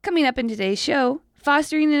Coming up in today's show,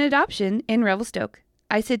 fostering and adoption in Revelstoke.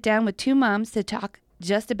 I sit down with two moms to talk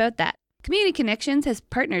just about that. Community Connections has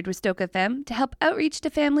partnered with Stoke FM to help outreach to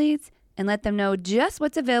families and let them know just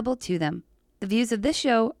what's available to them. The views of this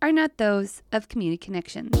show are not those of Community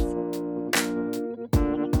Connections.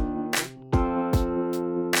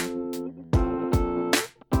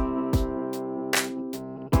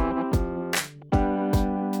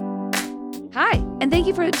 Hi, and thank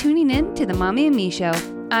you for tuning in to the Mommy and Me Show.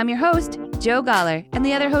 I'm your host, Jo Goller, and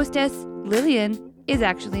the other hostess, Lillian, is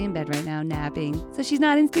actually in bed right now napping, so she's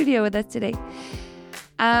not in studio with us today.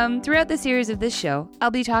 Throughout the series of this show, I'll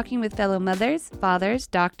be talking with fellow mothers, fathers,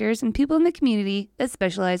 doctors, and people in the community that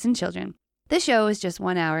specialize in children. This show is just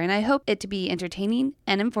 1 hour, and I hope it to be entertaining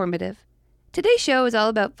and informative. Today's show is all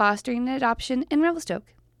about fostering and adoption in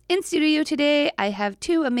Revelstoke. In studio today, I have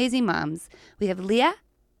two amazing moms. We have Leah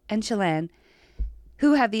and Shalane,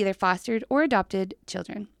 who have either fostered or adopted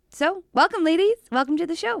children. So, welcome, ladies. Welcome to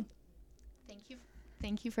the show. Thank you.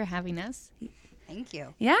 Thank you for having us. Thank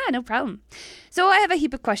you. Yeah, no problem. So I have a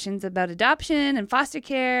heap of questions about adoption and foster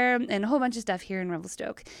care and a whole bunch of stuff here in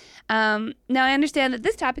Revelstoke. Now, I understand that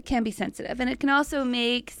this topic can be sensitive, and it can also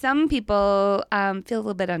make some people feel a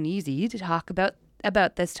little bit uneasy to talk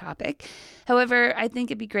about this topic. However, I think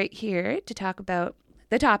it'd be great here to talk about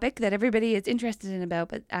the topic that everybody is interested in about,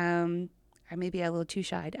 but are maybe a little too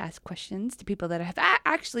shy to ask questions to people that have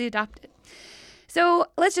actually adopted. So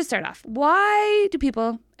let's just start off. Why do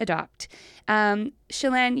people adopt?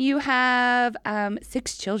 Shalane, you have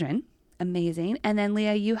 6 children. Amazing. And then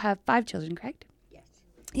Leah, you have 5 children, correct? Yes.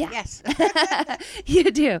 Yeah. Yes.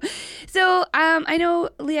 You do. So I know,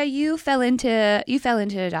 Leah, you fell into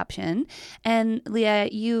adoption. And Leah,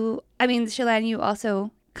 Shalane, you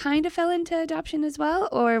also kind of fell into adoption as well?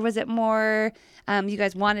 Or was it more you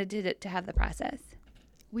guys wanted to have the process?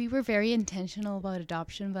 We were very intentional about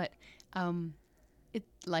adoption, but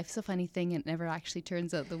life's a funny thing. It never actually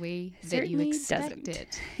turns out the way that you expect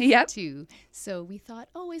it to. So we thought,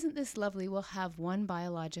 isn't this lovely? We'll have one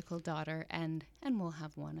biological daughter and we'll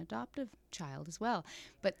have one adoptive child as well.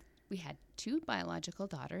 But we had 2 biological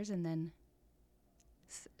daughters, and then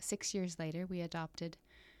 6 years later, we adopted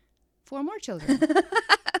 4 more children.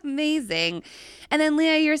 Amazing. And then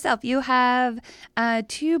Leah, yourself, you have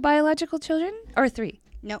 2 biological children or 3?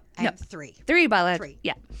 No, I have 3. 3 biological. 3.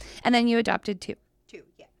 Yeah. And then you adopted 2. 2,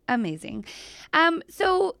 yeah. Amazing.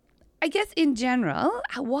 So I guess in general,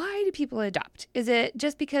 why do people adopt? Is it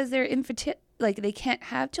just because they're they can't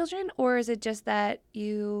have children, or is it just that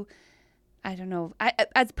I don't know.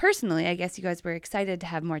 As personally, I guess you guys were excited to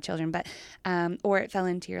have more children, but or it fell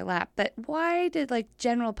into your lap. But why did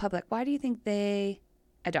general public? Why do you think they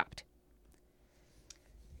adopt?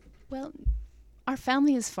 Well, our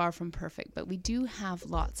family is far from perfect, but we do have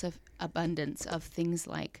lots of abundance of things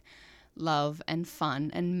like love and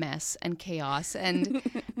fun and mess and chaos and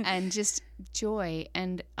and just joy.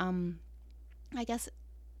 And I guess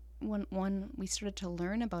when we started to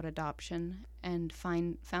learn about adoption and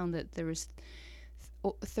found that there was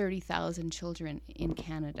 30,000 children in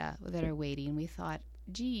Canada that are waiting, we thought,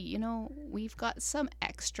 gee, we've got some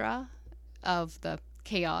extra of the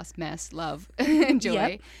chaos, mess, love, and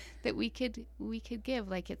joy that we could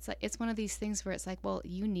give. It's one of these things where it's like, well,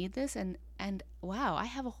 you need this, and wow, I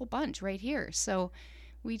have a whole bunch right here. So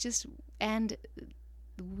we've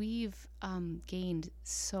gained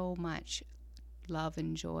so much love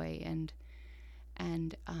and joy, and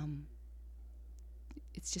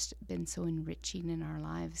it's just been so enriching in our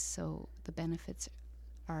lives. So the benefits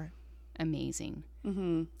are amazing.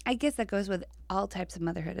 Mm-hmm. I guess that goes with all types of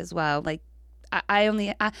motherhood as well. I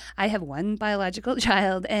have 1 biological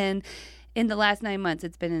child, and in the last 9 months,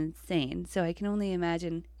 it's been insane. So I can only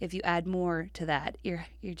imagine if you add more to that,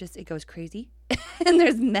 it goes crazy, and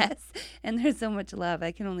there's mess, and there's so much love.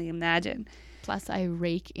 I can only imagine. Plus, I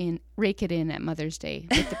rake it in at Mother's Day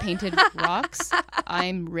with the painted rocks.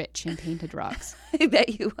 I'm rich in painted rocks. I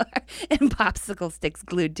bet you are, and popsicle sticks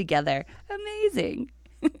glued together. Amazing.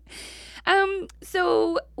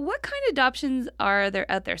 So what kind of adoptions are there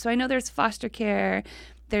out there? So I know there's foster care,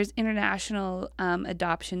 there's international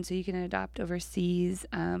adoption, so you can adopt overseas,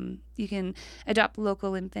 you can adopt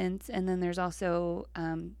local infants, and then there's also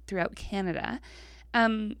throughout Canada.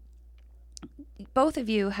 Both of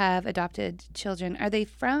you have adopted children. Are they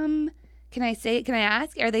from, can I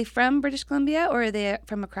ask, are they from British Columbia, or are they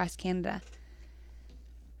from across Canada?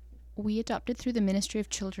 We adopted through the Ministry of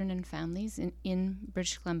Children and Families in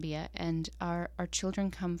British Columbia, and our children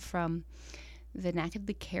come from the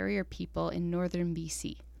Nakadli Carrier people in northern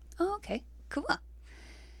BC. Oh, okay. Cool.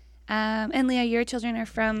 And Leah, your children are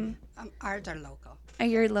from? Ours are local. Are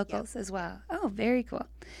your locals as well? Oh, very cool.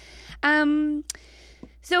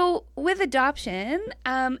 So with adoption,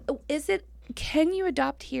 can you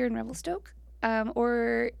adopt here in Revelstoke?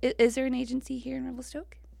 Or is there an agency here in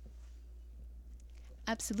Revelstoke?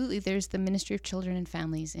 Absolutely. There's the Ministry of Children and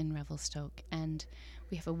Families in Revelstoke, and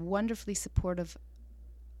we have a wonderfully supportive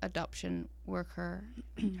adoption worker.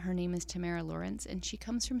 Her name is Tamara Lawrence, and she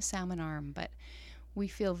comes from Salmon Arm, but we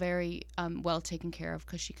feel very well taken care of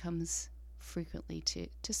because she comes frequently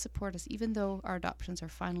to support us. Even though our adoptions are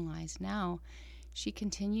finalized now, she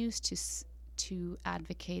continues to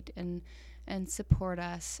advocate and support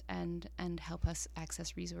us and help us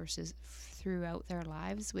access resources throughout their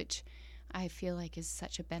lives, which I feel like is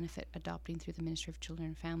such a benefit adopting through the Ministry of Children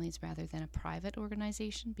and Families rather than a private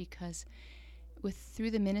organization, because through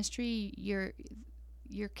the ministry you're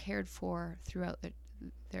cared for throughout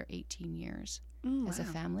their 18 years as a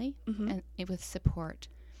family, and with support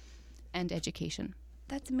and education.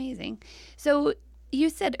 That's amazing. So you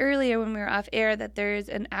said earlier when we were off air that there's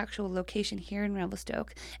an actual location here in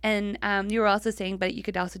Revelstoke, and you were also saying, but you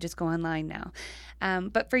could also just go online now.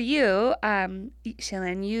 But for you,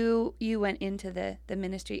 Shaylin, you went into the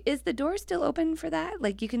ministry. Is the door still open for that?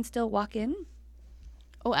 Like you can still walk in?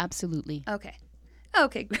 Oh, absolutely.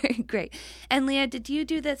 Okay, great. And Leah, did you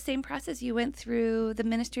do the same process? You went through the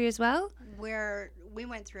ministry as well? Where we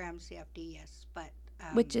went through MCFD, yes, but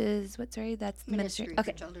which is what? Sorry, that's the Ministry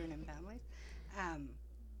Okay. for Children and Families.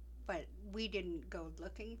 But we didn't go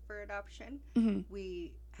looking for adoption.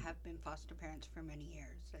 We have been foster parents for many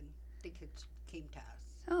years, and the kids came to us.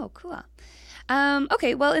 Oh, cool.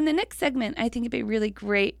 Okay, well, in the next segment, I think it'd be really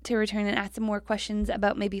great to return and ask some more questions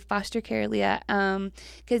about maybe foster care, Leah,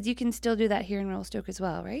 because you can still do that here in Revelstoke as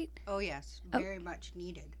well, right? Oh, yes, very much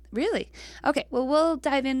needed. Really? Okay, well, we'll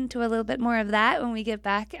dive into a little bit more of that when we get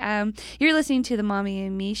back. You're listening to the Mommy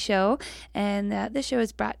and Me show, and this show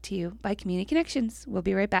is brought to you by Community Connections. We'll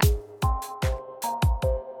be right back.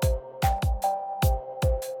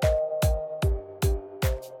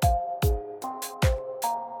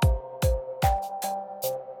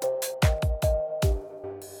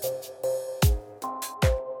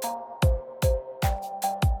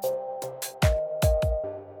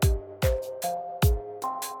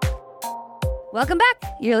 Welcome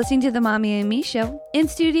back. You're listening to the Mommy and Me show. In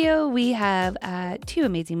studio, we have two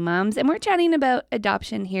amazing moms, and we're chatting about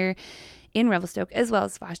adoption here in Revelstoke as well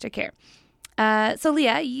as foster care. So,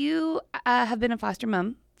 Leah, you have been a foster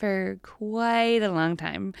mom for quite a long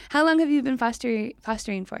time. How long have you been fostering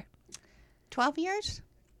for? 12 years?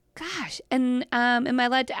 Gosh. And am I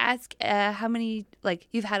allowed to ask how many,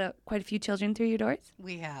 you've had quite a few children through your doors?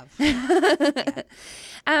 We have.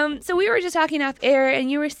 So we were just talking off air,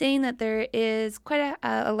 and you were saying that there is quite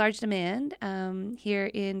a large demand here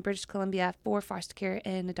in British Columbia for foster care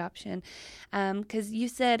and adoption. Because you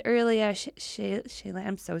said earlier, Shayla,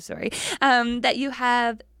 I'm so sorry, that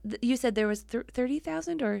you said there was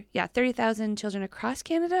 30,000 30,000 children across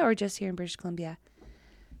Canada, or just here in British Columbia?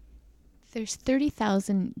 There's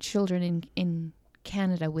 30,000 children in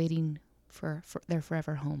Canada waiting for their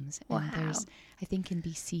forever homes. Wow. And there's, I think in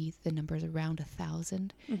BC, the number is around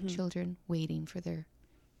 1,000 children waiting for their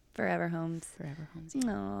forever homes. Yeah.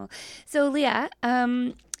 Oh, so Leah,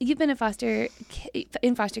 you've been in foster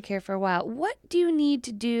care for a while. What do you need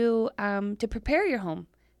to do to prepare your home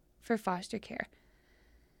for foster care?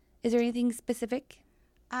 Is there anything specific?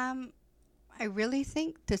 I really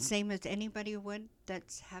think the same as anybody would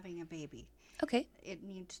that's having a baby. Okay. It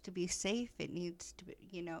needs to be safe. It needs to be,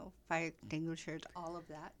 fire extinguishers, all of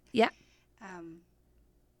that. Yeah.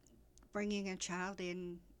 Bringing a child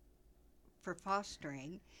in for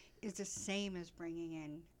fostering is the same as bringing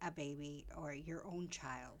in a baby or your own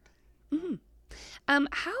child. Mm-hmm.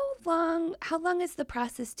 How long is the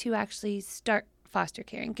process to actually start foster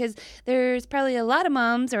caring? Because there's probably a lot of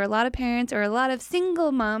moms or a lot of parents or a lot of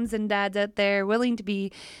single moms and dads out there willing to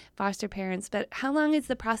be foster parents, but how long is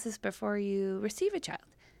the process before you receive a child?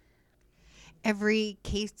 Every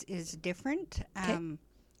case is different. Okay.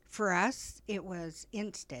 For us, it was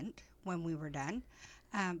instant when we were done,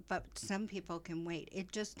 but some people can wait.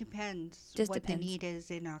 It just depends what the need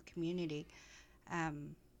is in our community.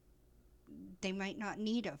 They might not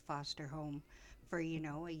need a foster home for, a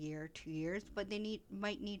year, 2 years, but they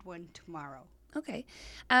might need one tomorrow. Okay.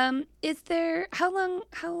 Is there, how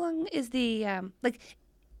long is the,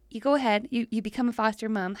 you go ahead, you become a foster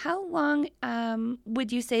mom. How long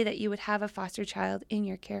would you say that you would have a foster child in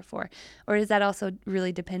your care for? Or is that also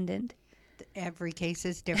really dependent? Every case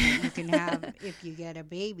is different. You can have, if you get a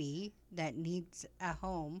baby that needs a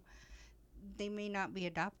home, they may not be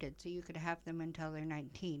adopted, so you could have them until they're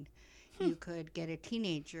 19. You could get a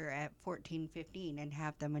teenager at 14, 15 and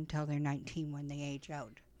have them until they're 19 when they age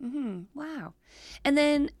out. Wow. And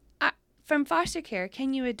then from foster care,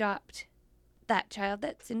 can you adopt that child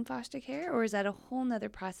that's in foster care, or is that a whole nother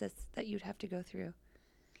process that you'd have to go through?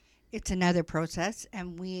 It's another process,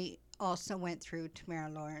 and we also went through Tamara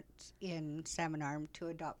Lawrence in Salmon Arm to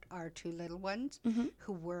adopt our 2 little ones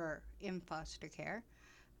who were in foster care.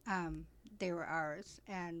 They were ours,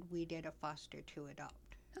 and we did a foster to adopt.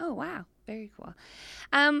 Oh, wow. Very cool.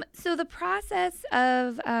 So the process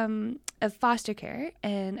of foster care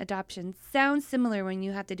and adoption sounds similar when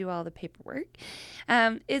you have to do all the paperwork.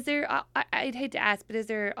 Is there, I'd hate to ask, but is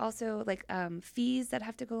there also like fees that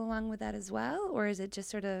have to go along with that as well? Or is it just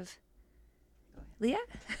sort of, Leah?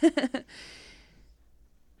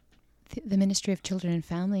 The Ministry of Children and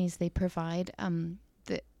Families, they provide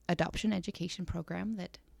the adoption education program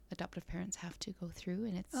that adoptive parents have to go through.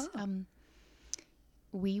 And it's...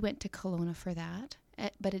 we went to Kelowna for that,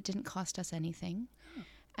 but it didn't cost us anything. Oh.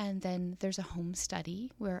 And then there's a home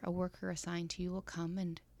study where a worker assigned to you will come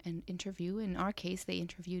and interview. In our case, they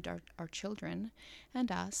interviewed our children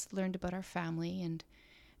and us, learned about our family, and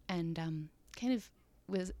it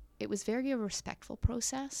was very a respectful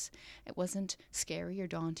process. It wasn't scary or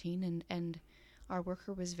daunting, and our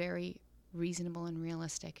worker was very reasonable and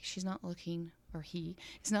realistic. She's not looking, or he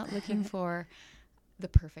is not looking for the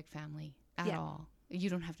perfect family at all. You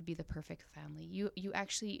don't have to be the perfect family. You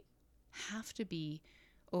actually have to be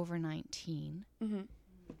over 19,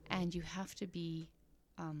 and you have to be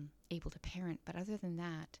able to parent. But other than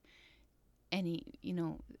that, the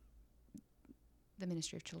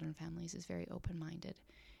Ministry of Children and Families is very open-minded,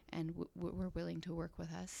 and we're willing to work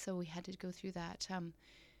with us. So we had to go through that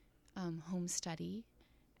home study,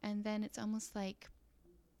 and then it's almost like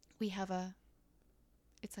we have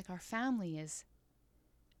it's like our family is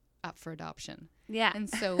up for adoption. Yeah. And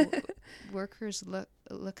so workers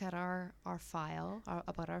look at our file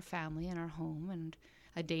about our family and our home and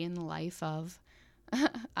a day in the life of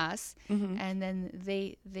us, and then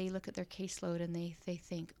they look at their caseload and they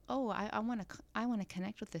think, oh, I want to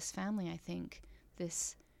connect with this family. I think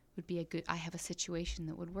this would be I have a situation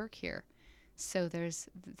that would work here. So there's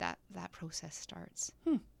that process starts.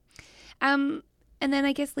 And then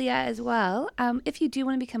I guess, Leah, as well, if you do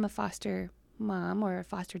want to become a foster mom or a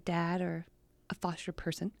foster dad or a foster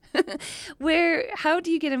person, how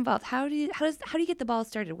do you get involved? How do you get the ball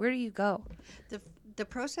started? Where do you go? The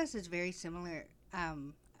process is very similar,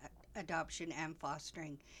 adoption and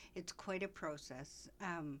fostering. It's quite a process.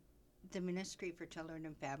 The Ministry for Children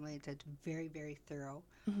and Families is very, very thorough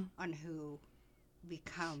on who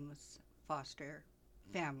becomes foster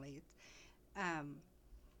families.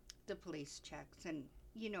 The police checks and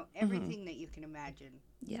everything that you can imagine.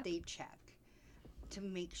 Yeah. They check to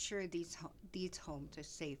make sure these homes are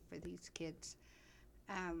safe for these kids.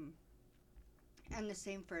 And the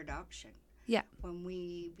same for adoption. Yeah. When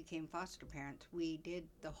we became foster parents, we did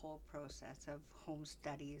the whole process of home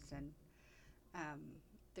studies and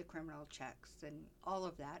the criminal checks and all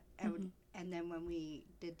of that. And then when we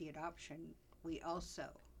did the adoption, we also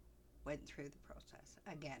went through the process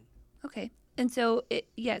again. Okay. And so,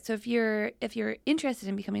 so if you're interested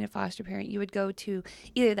in becoming a foster parent, you would go to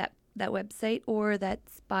either that website or that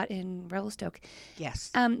spot in Revelstoke. Yes.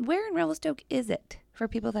 Where in Revelstoke is it? For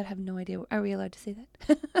people that have no idea, are we allowed to say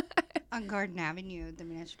that? On Garden Avenue, the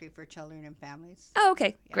Ministry for Children and Families. Oh,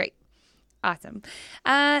 okay. Yeah. Great. Awesome.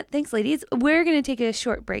 Thanks, ladies. We're going to take a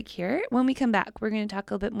short break here. When we come back, we're going to talk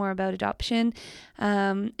a little bit more about adoption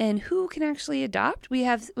and who can actually adopt. We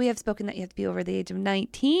have spoken that you have to be over the age of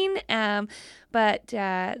 19. But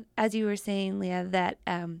as you were saying, Leah, that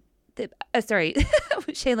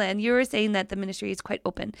Shaylan, you were saying that the ministry is quite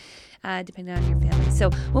open, depending on your family. So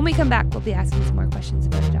when we come back, we'll be asking some more questions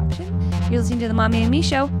about adoption. You're listening to the Mommy and Me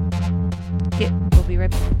Show. We'll be right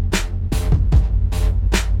back.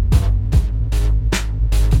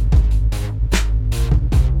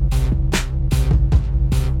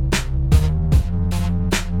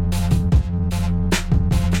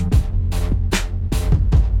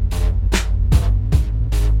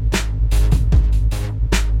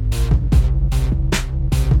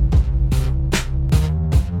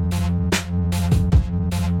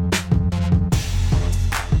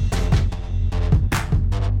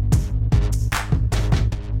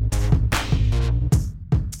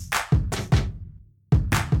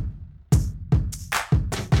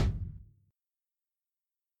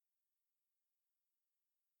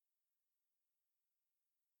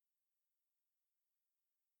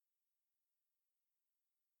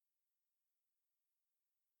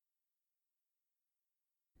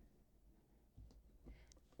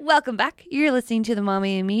 Welcome back. You're listening to the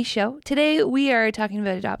Mommy and Me Show. Today we are talking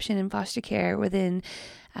about adoption and foster care within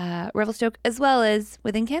Revelstoke as well as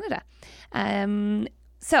within Canada.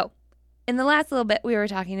 So in the last little bit, we were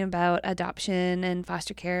talking about adoption and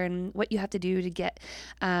foster care and what you have to do to get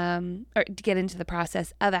into the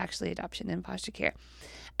process of actually adoption and foster care.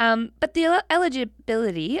 But the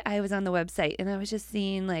eligibility, I was on the website and I was just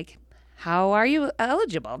seeing like, how are you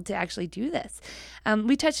eligible to actually do this?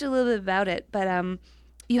 We touched a little bit about it, but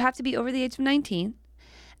you have to be over the age of 19,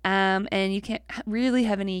 and you can't really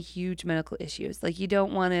have any huge medical issues. Like you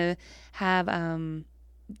don't want to have, a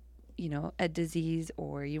disease,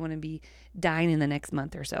 or you want to be dying in the next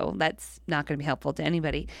month or so. That's not going to be helpful to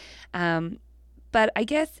anybody. But I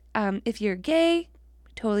guess if you're gay,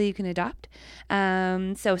 totally you can adopt.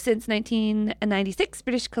 So since 1996,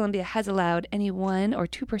 British Columbia has allowed any one or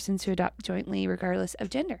two persons to adopt jointly, regardless of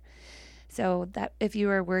gender. So that if you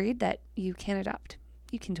are worried that you can't adopt,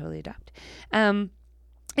 you can totally adopt. And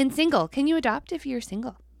single, can you adopt if you're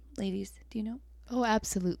single? Ladies, do you know? Oh,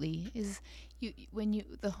 absolutely.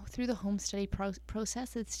 Through the home study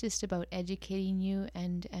process, it's just about educating you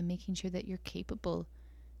and making sure that you're capable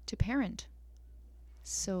to parent.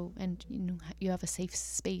 So, and you have a safe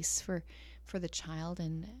space for the child,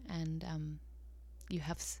 and you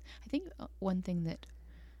have. I think one thing that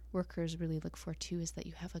workers really look for too is that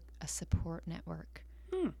you have a support network.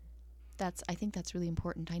 I think that's really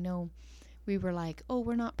important. I know we were like, oh,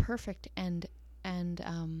 we're not perfect, and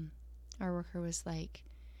our worker was like,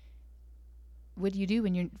 what do you do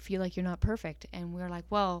when you feel like you're not perfect? And we're like,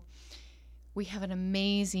 well, we have an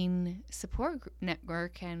amazing support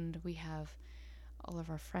network, and we have all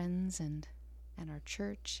of our friends and our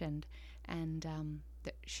church, and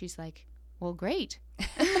she's like, well, great.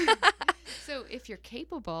 So if you're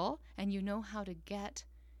capable and you know how to get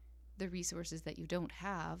the resources that you don't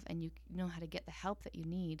have, and you know how to get the help that you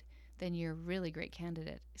need, then you're a really great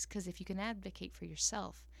candidate. It's because if you can advocate for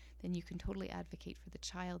yourself, then you can totally advocate for the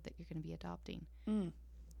child that you're going to be adopting.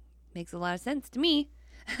 Makes a lot of sense to me.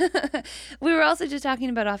 We were also just talking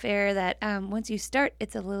about off air that once you start,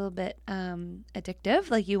 it's a little bit addictive.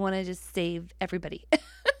 Like you want to just save everybody.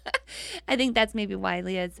 I think that's maybe why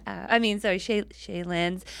Shaylan's,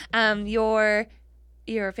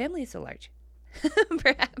 your family is so large.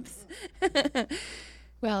 Perhaps.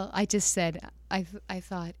 Well, I just said, I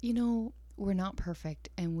thought, we're not perfect,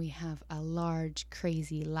 and we have a large,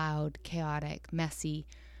 crazy, loud, chaotic, messy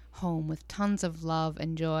home with tons of love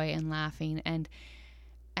and joy and laughing, and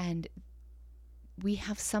we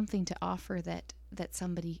have something to offer that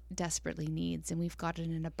somebody desperately needs, and we've got it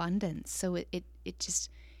in abundance. So it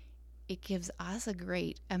gives us a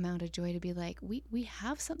great amount of joy to be like, we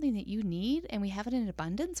have something that you need, and we have it in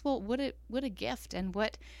abundance. Well, what a gift, and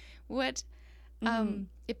what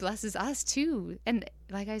it blesses us too. And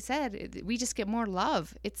like I said, we just get more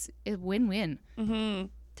love. It's a win-win.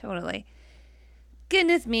 Totally.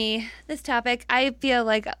 Goodness me, this topic, I feel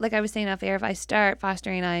like I was saying off air, if I start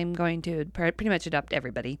fostering, I'm going to pretty much adopt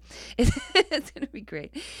everybody. It's going to be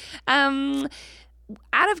great.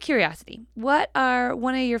 Out of curiosity, what are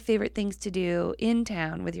one of your favorite things to do in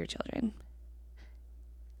town with your children?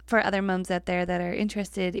 For other moms out there that are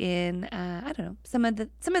interested in, I don't know, some of the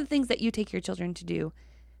things that you take your children to do,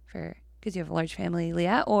 because you have a large family,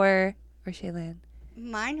 Leah or Shaylan.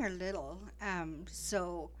 Mine are little,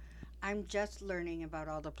 so I'm just learning about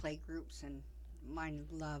all the play groups, and mine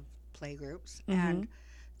love play groups. And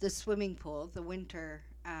the swimming pool, the winter,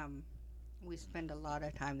 we spend a lot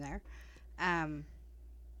of time there.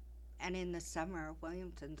 And in the summer,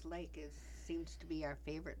 Williamson's Lake seems to be our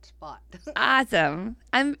favorite spot. Awesome.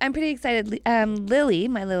 I'm pretty excited. Lily,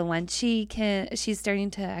 my little one, she's starting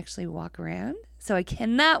to actually walk around. So I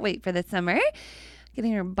cannot wait for the summer.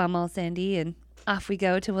 Getting her bum all sandy, and off we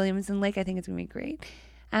go to Williamson Lake. I think it's going to be great.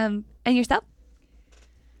 And yourself?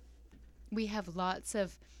 We have lots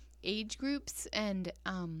of age groups and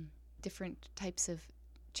different types of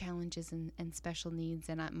challenges and special needs,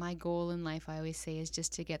 and my goal in life, I always say, is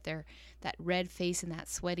just to get that red face and that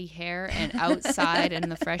sweaty hair and outside in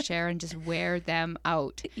the fresh air and just wear them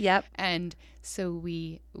out. Yep. And so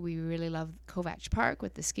we really love Kovach Park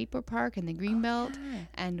with the skateboard park and the Greenbelt,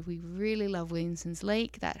 and we really love Williamson's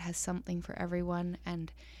Lake. That has something for everyone.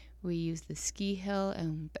 And we use the ski hill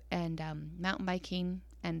and mountain biking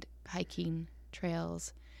and hiking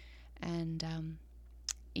trails, and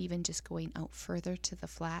even just going out further to the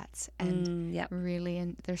flats, and really,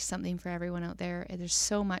 and there's something for everyone out there. And there's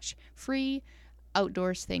so much free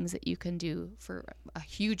outdoors things that you can do for a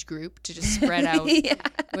huge group to just spread out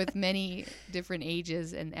with many different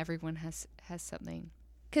ages, and everyone has something.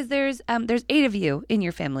 Because there's 8 of you in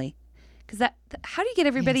your family, Because how do you get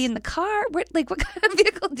everybody Yes. in the car? What kind of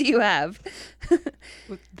vehicle do you have?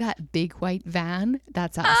 With that big white van,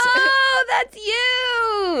 that's us. Oh, that's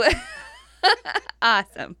you!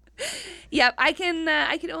 Awesome. Yep, I can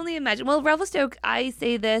only imagine. Well, Revelstoke, I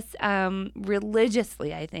say this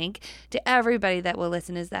religiously, I think, to everybody that will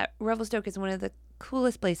listen, is that Revelstoke is one of the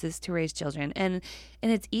coolest places to raise children, and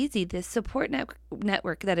it's easy. This support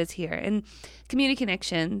network that is here, and community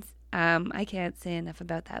connections. I can't say enough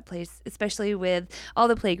about that place, especially with all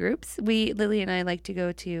the play groups. Lily and I like to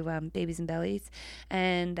go to Babies and Bellies,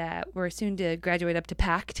 and we're soon to graduate up to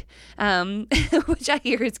Pact, which I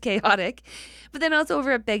hear is chaotic. But then also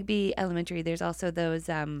over at Begbie Elementary, there's also those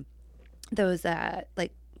what's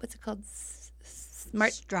it called?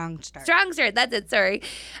 Strong Start. Strong Start, that's it, sorry.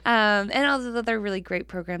 And all the other really great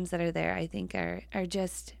programs that are there, I think are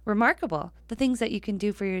just remarkable. The things that you can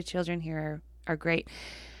do for your children here are great.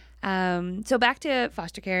 So back to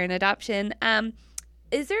foster care and adoption.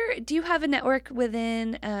 Do you have a network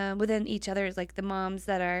within each other, like the moms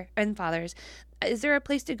that are, and fathers? Is there a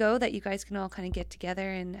place to go that you guys can all kind of get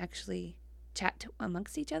together and actually chat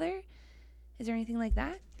amongst each other? Is there anything like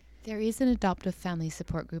that? There is an adoptive family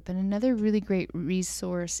support group, and another really great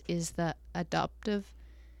resource is the Adoptive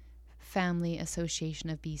Family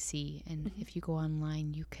Association of BC. And if you go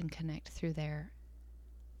online, you can connect through there.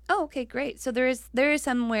 Oh, okay, great. So there is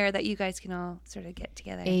somewhere that you guys can all sort of get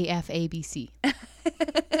together. AFABC.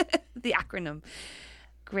 The acronym.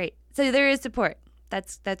 Great. So there is support.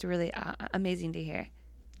 That's really amazing to hear.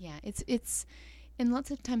 Yeah, it's and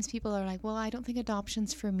lots of times people are like, well, I don't think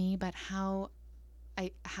adoption's for me, but how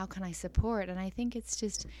can I support? And I think it's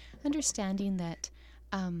just understanding that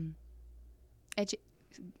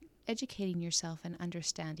educating yourself and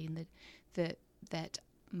understanding that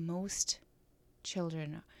most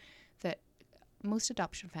children, that most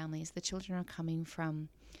adoption families, the children are coming from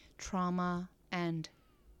trauma and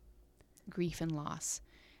grief and loss,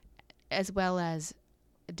 as well as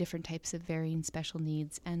different types of varying special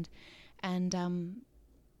needs, and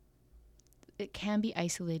it can be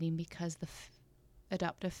isolating because the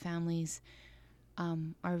adoptive families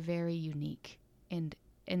are very unique and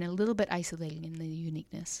a little bit isolating in the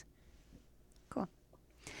uniqueness. Cool.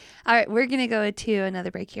 All right, we're going to go to another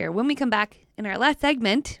break here. When we come back in our last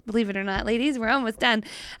segment, believe it or not, ladies, we're almost done.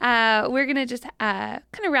 We're going to just kind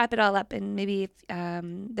of wrap it all up, and maybe if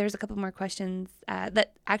there's a couple more questions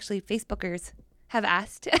that actually Facebookers have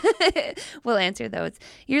asked, we'll answer those.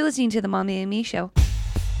 You're listening to the Mommy and Me Show.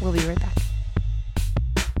 We'll be right back.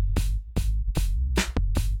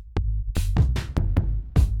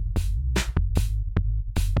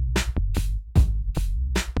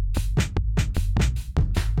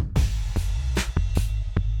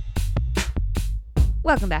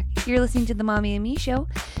 Welcome back. You're listening to the Mommy and Me Show.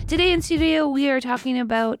 Today in studio, we are talking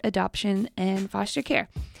about adoption and foster care.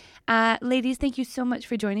 Ladies, thank you so much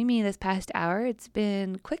for joining me this past hour. It's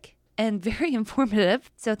been quick and very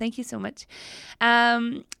informative, so thank you so much.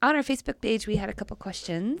 On our Facebook page, we had a couple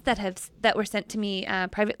questions that were sent to me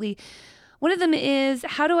privately. One of them is,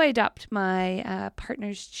 how do I adopt my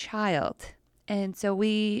partner's child? And so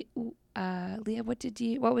Leah,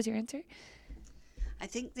 what was your answer? I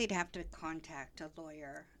think they'd have to contact a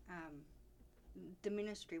lawyer. The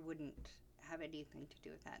ministry wouldn't have anything to do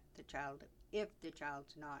with that. If the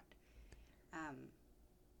child's not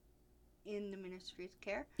in the ministry's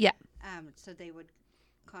care. Yeah. So they would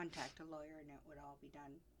contact a lawyer, and it would all be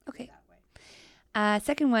done that way.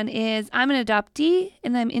 Second one is, I'm an adoptee,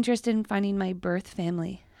 and I'm interested in finding my birth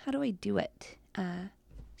family. How do I do it?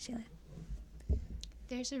 Sheila?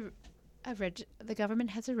 There's the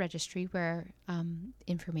government has a registry where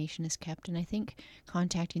information is kept, and I think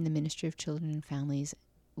contacting the Ministry of Children and Families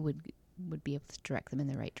would be able to direct them in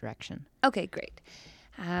the right direction. Okay, great.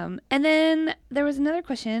 And then there was another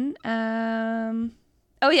question. Is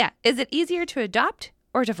it easier to adopt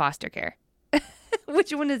or to foster care?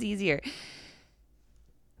 Which one is easier?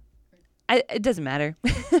 It doesn't matter.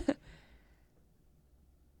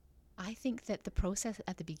 I think that the process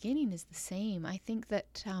at the beginning is the same. I think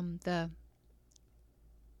that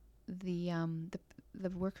the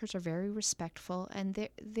workers are very respectful, and they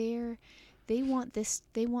want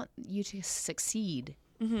you to succeed.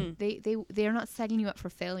 Mm-hmm. They are not setting you up for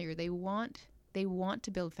failure. They want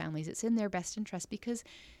to build families. It's in their best interest, because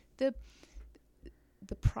the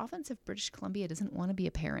province of British Columbia doesn't want to be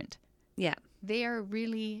a parent. Yeah, they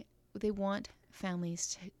want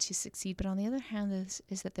families to succeed, but on the other hand is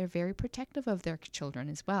that they're very protective of their children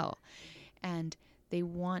as well, and they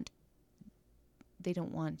don't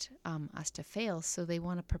want us to fail, so they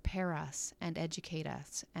want to prepare us and educate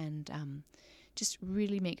us and just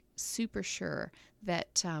really make super sure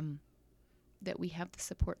that that we have the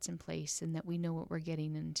supports in place, and that we know what we're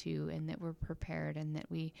getting into, and that we're prepared, and that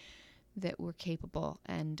we're capable,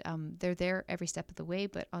 and they're there every step of the way.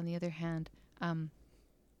 But on the other hand,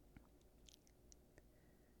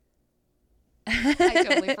 I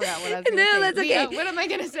totally forgot what I was going to say. No, that's okay. What am I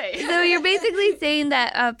going to say? So you're basically saying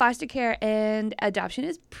that foster care and adoption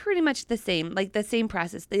is pretty much the same, like the same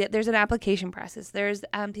process. There's an application process. There's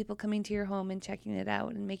people coming to your home and checking it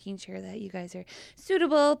out and making sure that you guys are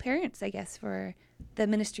suitable parents, I guess, for the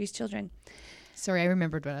ministry's children. Sorry, I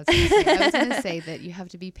remembered what I was going to say. I was going to say that you have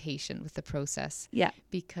to be patient with the process. Yeah.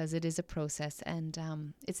 Because it is a process,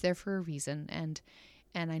 and it's there for a reason. And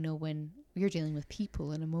I know when you're dealing with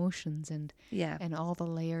people and emotions and all the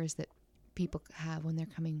layers that people have when they're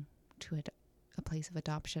coming to a place of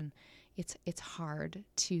adoption, it's hard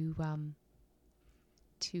to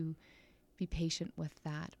be patient with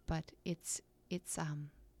that. But it's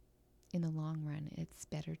in the long run, it's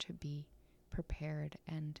better to be prepared,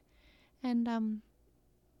 and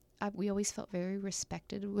we always felt very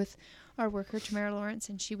respected with our worker, Tamara Lawrence,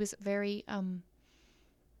 and she was very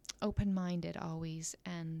open-minded always,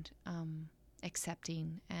 and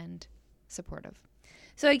accepting and supportive.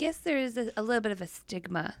 So I guess there is a little bit of a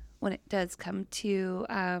stigma when it does come to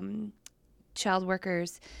child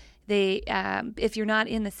workers. They, if you're not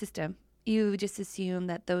in the system, you just assume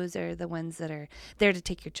that those are the ones that are there to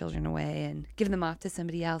take your children away and give them off to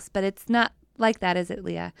somebody else. But it's not like that, is it,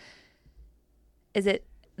 Leah? Is it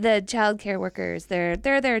the child care workers? They're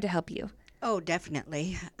there to help you. Oh,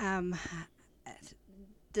 definitely.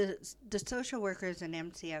 The social workers and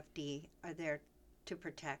MCFD are there to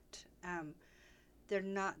protect. They're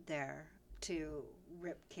not there to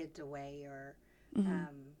rip kids away, or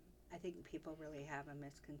I think people really have a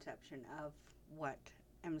misconception of what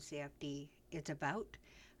MCFD is about.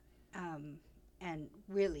 And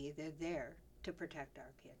really, they're there to protect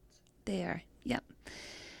our kids. They are, yep.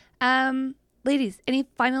 Ladies, any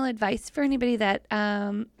final advice for anybody that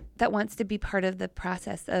that wants to be part of the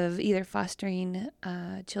process of either fostering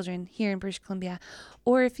children here in British Columbia,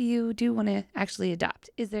 or if you do want to actually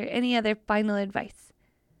adopt? Is there any other final advice?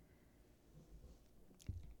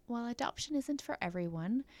 Well, adoption isn't for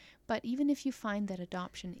everyone, but even if you find that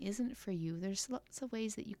adoption isn't for you, there's lots of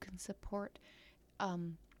ways that you can support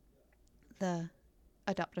the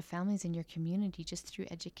adoptive families in your community, just through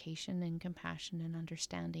education and compassion and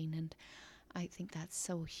understanding. And I think that's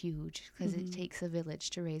so huge, because it takes a village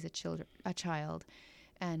to raise a child.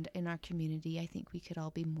 And in our community, I think we could all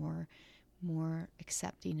be more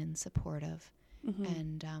accepting and supportive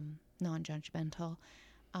and non-judgmental.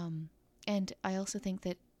 And I also think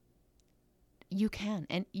that you can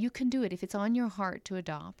do it if it's on your heart to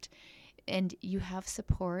adopt, and you have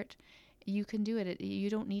support. You can do it. You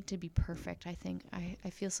don't need to be perfect. I think I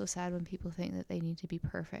feel so sad when people think that they need to be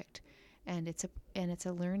perfect, and it's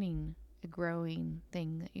a learning, a growing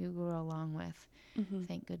thing that you go along with.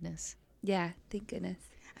 Thank goodness. Yeah, thank goodness.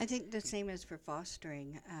 I think the same as for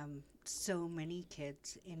fostering. So many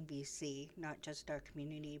kids in BC, not just our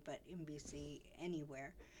community, but in BC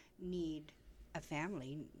anywhere, need a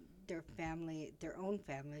family. Their own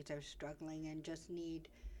families are struggling and just need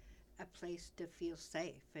a place to feel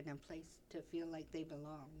safe and a place to feel like they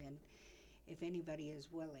belong. And if anybody is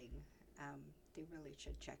willing, they really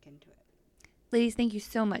should check into it. Ladies, thank you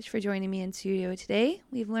so much for joining me in studio today.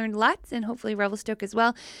 We've learned lots, and hopefully Revelstoke as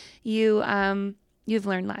well. You've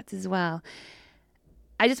learned lots as well.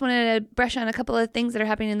 I just wanted to brush on a couple of things that are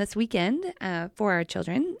happening this weekend for our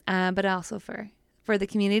children, but also for the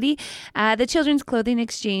community. The Children's Clothing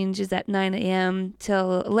Exchange is at 9 a.m.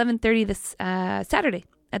 till 11:30 this Saturday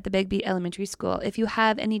at the Begbie Elementary School. If you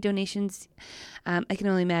have any donations, I can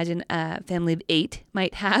only imagine a family of 8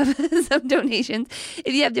 might have some donations.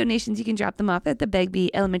 If you have donations, you can drop them off at the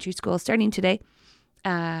Begbie Elementary School starting today,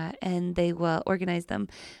 and they will organize them.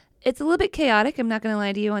 It's a little bit chaotic, I'm not going to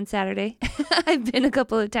lie to you, on Saturday. I've been a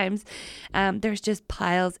couple of times. There's just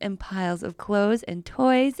piles and piles of clothes and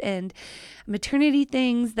toys and maternity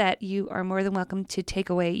things that you are more than welcome to take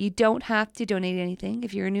away. You don't have to donate anything.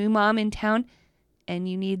 If you're a new mom in town and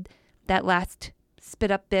you need that last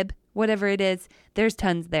spit up bib, whatever it is, there's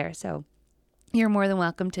tons there. So you're more than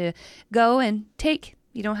welcome to go and take.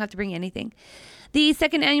 You don't have to bring anything. The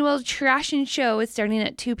second annual Trash and Show is starting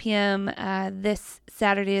at 2 p.m. This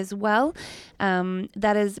Saturday as well.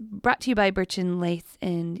 That is brought to you by Birch and Lace,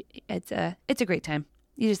 and it's a great time.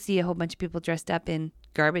 You just see a whole bunch of people dressed up in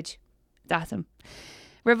garbage. It's awesome.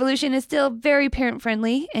 Revolution is still very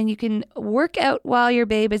parent-friendly, and you can work out while your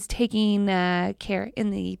babe is taking care in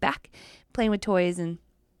the back, playing with toys and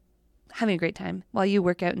having a great time while you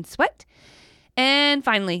work out and sweat. And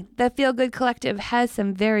finally, the Feel Good Collective has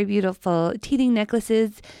some very beautiful teething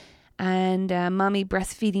necklaces and mommy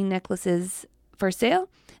breastfeeding necklaces for sale.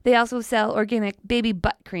 They also sell organic baby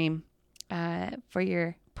butt cream for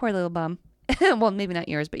your poor little bum. Well, maybe not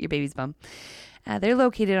yours, but your baby's bum. They're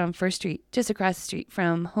located on First Street, just across the street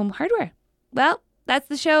from Home Hardware. Well, that's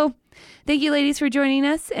the show. Thank you, ladies, for joining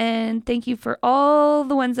us, and thank you for all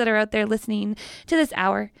the ones that are out there listening to this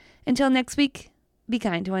hour. Until next week, be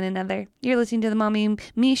kind to one another. You're listening to the Mommy and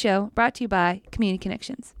Me Show, brought to you by Community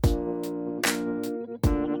Connections.